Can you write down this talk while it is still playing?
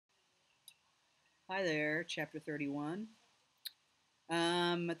Hi there, chapter 31.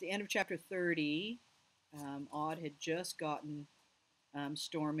 At the end of chapter 30, Odd had just gotten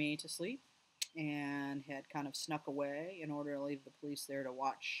Stormy to sleep and had kind of snuck away in order to leave the police there to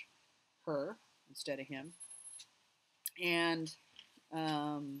watch her instead of him. And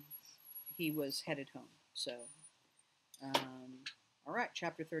um, he was headed home. Um, all right,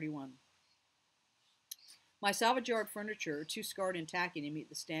 chapter 31. My salvage yard furniture, too scarred and tacky to meet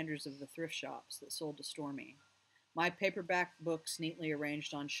the standards of the thrift shops that sold to Stormy. My paperback books neatly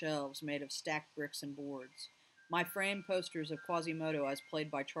arranged on shelves made of stacked bricks and boards. My framed posters of Quasimodo as played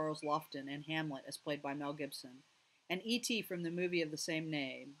by Charles Lofton and Hamlet as played by Mel Gibson. And E.T. from the movie of the same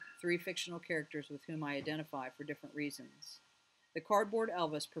name, three fictional characters with whom I identify for different reasons. The cardboard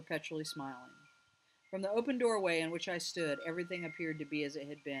Elvis perpetually smiling. From the open doorway in which I stood, everything appeared to be as it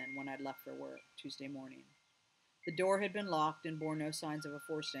had been when I'd left for work Tuesday morning. The door had been locked and bore no signs of a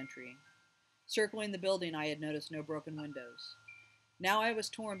forced entry. Circling the building, I had noticed no broken windows. Now I was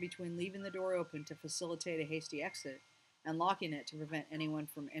torn between leaving the door open to facilitate a hasty exit and locking it to prevent anyone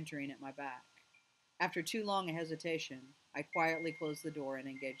from entering at my back. After too long a hesitation, I quietly closed the door and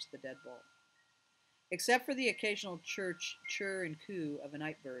engaged the deadbolt. Except for the occasional chirr and coo of a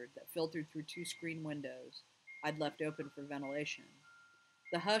night bird that filtered through two screen windows I'd left open for ventilation,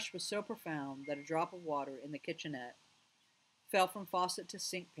 the hush was so profound that a drop of water in the kitchenette fell from faucet to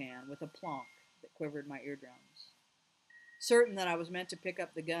sink pan with a plonk that quivered my eardrums. Certain that I was meant to pick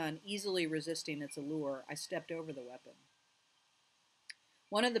up the gun, easily resisting its allure, I stepped over the weapon.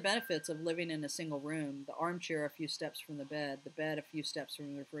 One of the benefits of living in a single room, the armchair a few steps from the bed a few steps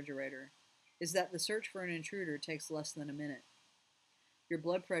from the refrigerator, is that the search for an intruder takes less than a minute. Your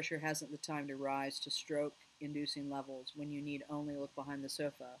blood pressure hasn't the time to rise to stroke-inducing levels when you need only look behind the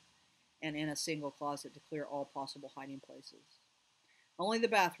sofa and in a single closet to clear all possible hiding places. Only the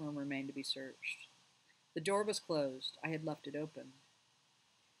bathroom remained to be searched. The door was closed. I had left it open.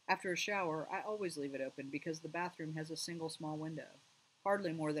 After a shower, I always leave it open because the bathroom has a single small window,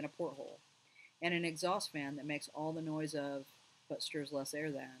 hardly more than a porthole, and an exhaust fan that makes all the noise of, but stirs less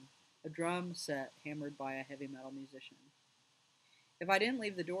air than, a drum set hammered by a heavy metal musician. If I didn't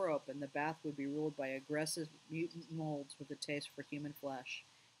leave the door open, the bath would be ruled by aggressive mutant molds with a taste for human flesh,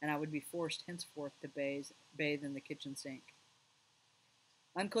 and I would be forced henceforth to bathe in the kitchen sink.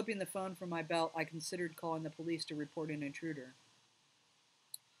 Unclipping the phone from my belt, I considered calling the police to report an intruder.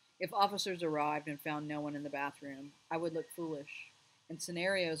 If officers arrived and found no one in the bathroom, I would look foolish, and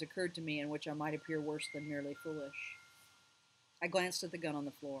scenarios occurred to me in which I might appear worse than merely foolish. I glanced at the gun on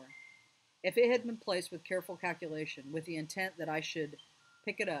the floor. If it had been placed with careful calculation, with the intent that I should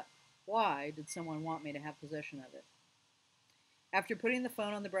pick it up, why did someone want me to have possession of it? After putting the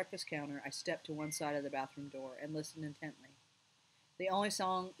phone on the breakfast counter, I stepped to one side of the bathroom door and listened intently. The only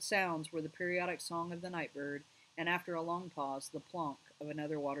sounds were the periodic song of the night bird, and after a long pause, the plonk of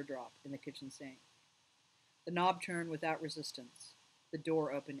another water drop in the kitchen sink. The knob turned without resistance. The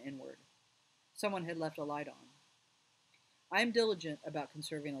door opened inward. Someone had left a light on. I am diligent about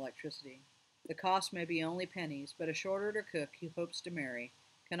conserving electricity. The cost may be only pennies, but a short-order cook who hopes to marry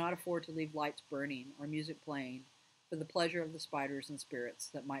cannot afford to leave lights burning or music playing for the pleasure of the spiders and spirits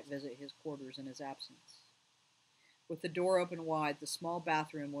that might visit his quarters in his absence. With the door open wide, the small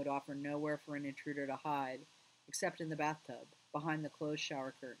bathroom would offer nowhere for an intruder to hide, except in the bathtub, behind the closed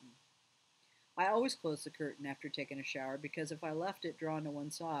shower curtain. I always close the curtain after taking a shower because if I left it drawn to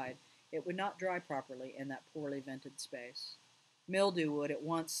one side, it would not dry properly in that poorly vented space. Mildew would at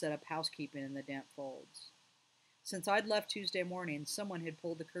once set up housekeeping in the damp folds. Since I'd left Tuesday morning, someone had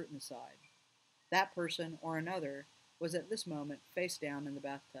pulled the curtain aside. That person, or another, was at this moment face down in the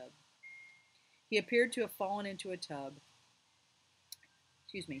bathtub. He appeared to have fallen into a tub.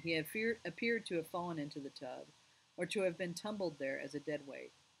 Appeared to have fallen into the tub, or to have been tumbled there as a dead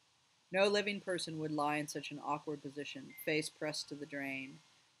weight. No living person would lie in such an awkward position, face pressed to the drain,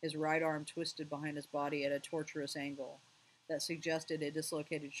 his right arm twisted behind his body at a tortuous angle that suggested a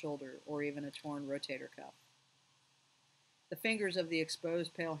dislocated shoulder or even a torn rotator cuff. The fingers of the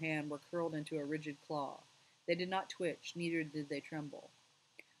exposed pale hand were curled into a rigid claw. They did not twitch, neither did they tremble.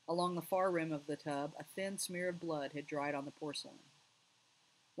 Along the far rim of the tub, a thin smear of blood had dried on the porcelain.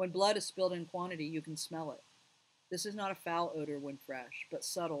 When blood is spilled in quantity, you can smell it. This is not a foul odor when fresh, but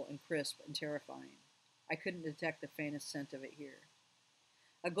subtle and crisp and terrifying. I couldn't detect the faintest scent of it here.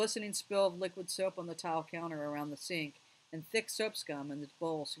 A glistening spill of liquid soap on the tile counter around the sink and thick soap scum in the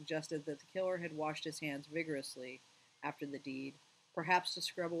bowl suggested that the killer had washed his hands vigorously after the deed, perhaps to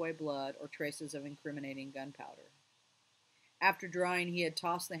scrub away blood or traces of incriminating gunpowder. After drying, he had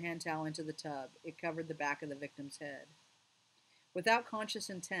tossed the hand towel into the tub. It covered the back of the victim's head. Without conscious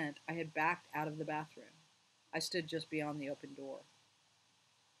intent, I had backed out of the bathroom. I stood just beyond the open door.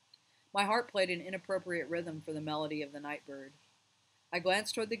 My heart played an inappropriate rhythm for the melody of the night bird. I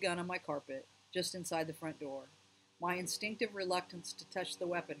glanced toward the gun on my carpet, just inside the front door. My instinctive reluctance to touch the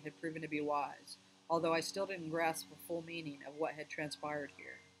weapon had proven to be wise, although I still didn't grasp the full meaning of what had transpired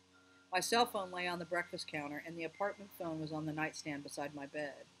here. My cell phone lay on the breakfast counter, and the apartment phone was on the nightstand beside my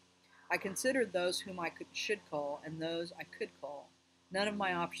bed. I considered those whom should call and those I could call. None of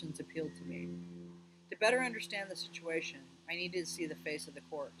my options appealed to me. To better understand the situation, I needed to see the face of the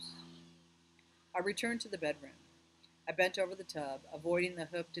corpse. I returned to the bedroom. I bent over the tub, avoiding the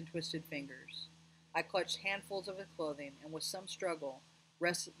hooked and twisted fingers. I clutched handfuls of his clothing and, with some struggle,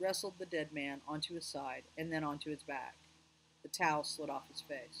 wrestled the dead man onto his side and then onto his back. The towel slid off his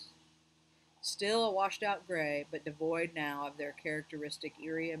face. Still a washed-out gray, but devoid now of their characteristic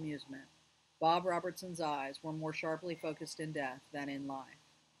eerie amusement, Bob Robertson's eyes were more sharply focused in death than in life.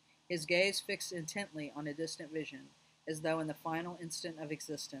 His gaze fixed intently on a distant vision, as though in the final instant of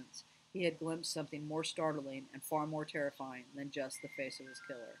existence he had glimpsed something more startling and far more terrifying than just the face of his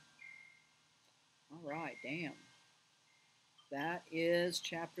killer. All right, damn. That is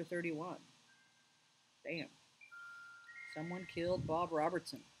chapter 31. Damn. Someone killed Bob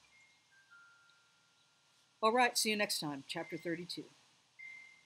Robertson. All right, see you next time, chapter 32.